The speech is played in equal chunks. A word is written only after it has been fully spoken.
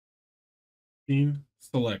Scene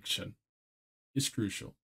selection is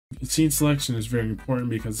crucial. Scene selection is very important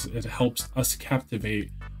because it helps us captivate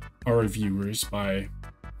our viewers by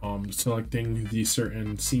selecting the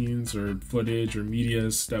certain scenes or footage or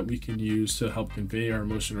medias that we can use to help convey our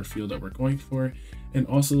emotion or feel that we're going for. And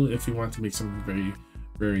also, if we want to make something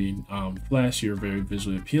very flashy or very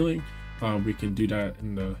visually appealing, we can do that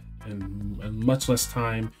in much less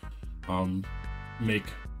time. Make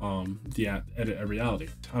the edit a reality.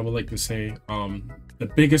 I would like to say the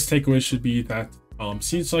biggest takeaway should be that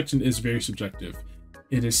scene selection is very subjective.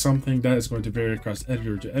 It is something that is going to vary across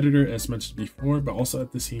editor to editor, as mentioned before, but also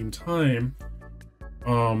at the same time,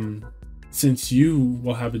 since you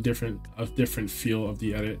will have a different feel of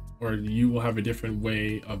the edit, or you will have a different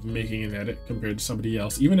way of making an edit compared to somebody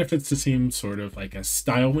else, even if it's the same sort of like a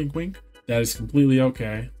style wink wink, that is completely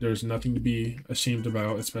okay. There's nothing to be ashamed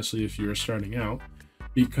about, especially if you're starting out,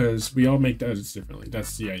 because we all make the edits differently.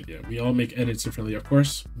 That's the idea. We all make edits differently. Of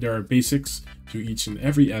course, there are basics to each and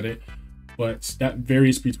every edit, but that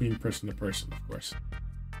varies between person to person, of course.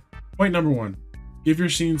 Point number 1, give your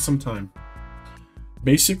scenes some time.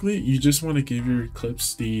 Basically, you just want to give your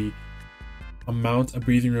clips the amount of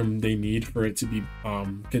breathing room they need for it to be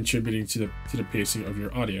contributing to the pacing of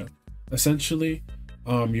your audio. Essentially,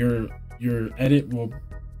 your edit will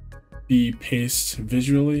be paced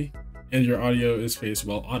visually, and your audio is paced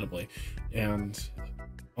well audibly. And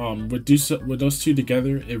with those two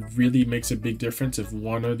together, it really makes a big difference if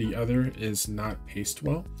one or the other is not paced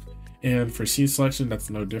well. And for scene selection, that's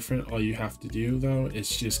no different. All you have to do though is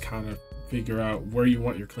just kind of figure out where you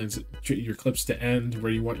want your clips to end,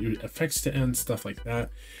 where you want your effects to end, stuff like that.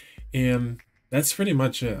 And that's pretty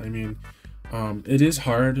much it. I mean, it is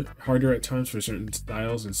harder at times for certain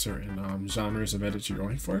styles and certain genres of edits you're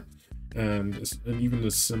going for. And even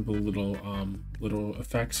the simple little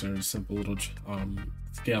effects or simple little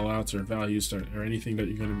scale outs or values or anything that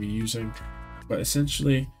you're going to be using, but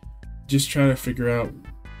essentially just try to figure out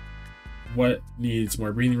what needs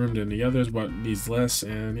more breathing room than the others, what needs less,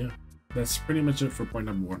 and yeah, that's pretty much it for point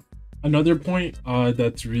number 1. Another point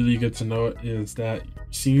that's really good to note is that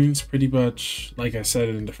scenes, pretty much like I said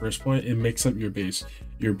in the first point, it makes up your base.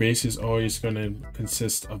 Your base is always going to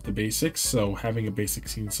consist of the basics, so having a basic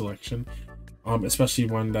scene selection, especially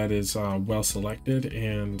one that is well selected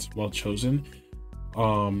and well chosen,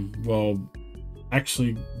 will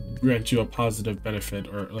actually grant you a positive benefit,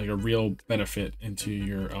 or like a real benefit into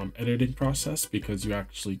your editing process, because you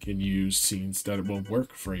actually can use scenes that will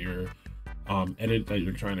work for your edit that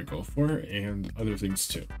you're trying to go for, and other things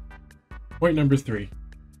too. Point number 3,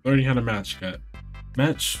 learning how to match cut.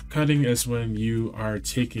 Match cutting is when you are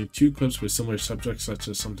taking two clips with similar subjects, such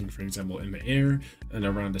as something, for example, in the air and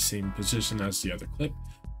around the same position as the other clip,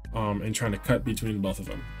 and trying to cut between both of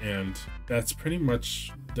them. And that's pretty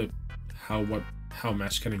much how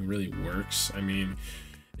match cutting really works. I mean,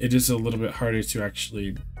 it is a little bit harder to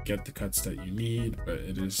actually get the cuts that you need, but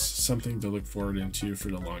it is something to look forward into for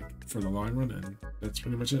the long run, and that's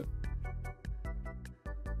pretty much it.